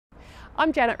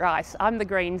I'm Janet Rice. I'm the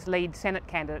Greens' lead Senate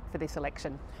candidate for this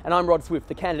election. And I'm Rod Swift,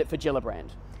 the candidate for Gellibrand.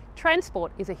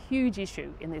 Transport is a huge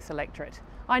issue in this electorate.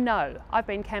 I know, I've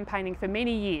been campaigning for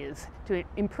many years to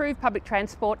improve public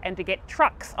transport and to get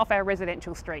trucks off our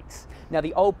residential streets. Now,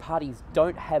 the old parties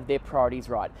don't have their priorities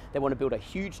right. They want to build a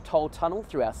huge toll tunnel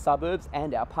through our suburbs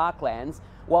and our parklands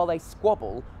while they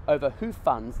squabble over who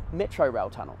funds Metro Rail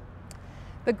Tunnel.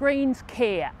 The Greens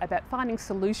care about finding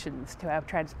solutions to our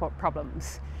transport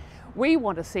problems. We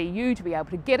want to see you to be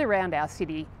able to get around our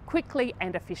city quickly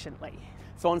and efficiently.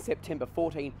 So on September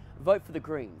 14, vote for the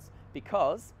Greens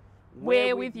because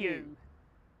we're with you.